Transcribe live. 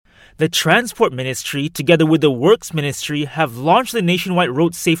The Transport Ministry, together with the Works Ministry, have launched the nationwide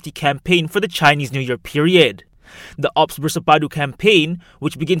road safety campaign for the Chinese New Year period. The Ops Bersepadu campaign,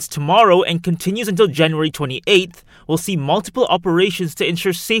 which begins tomorrow and continues until January 28th, will see multiple operations to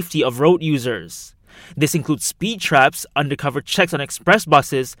ensure safety of road users. This includes speed traps, undercover checks on express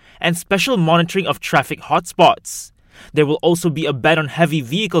buses, and special monitoring of traffic hotspots. There will also be a ban on heavy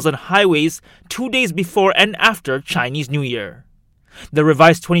vehicles on highways 2 days before and after Chinese New Year. The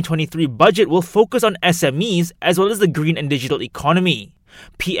revised 2023 budget will focus on SMEs as well as the green and digital economy.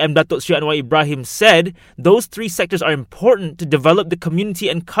 PM Datuk CNY Ibrahim said those three sectors are important to develop the community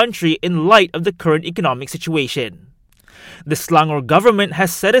and country in light of the current economic situation. The Selangor government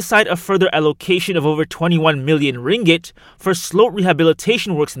has set aside a further allocation of over 21 million ringgit for slope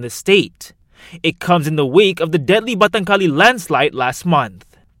rehabilitation works in the state. It comes in the wake of the deadly Batangkali landslide last month.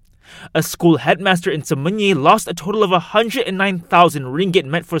 A school headmaster in CNY lost a total of 109,000 ringgit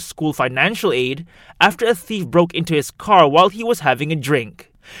meant for school financial aid after a thief broke into his car while he was having a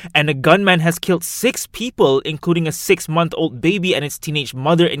drink. And a gunman has killed 6 people, including a 6-month-old baby and its teenage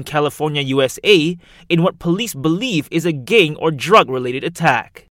mother in California, USA, in what police believe is a gang or drug-related attack.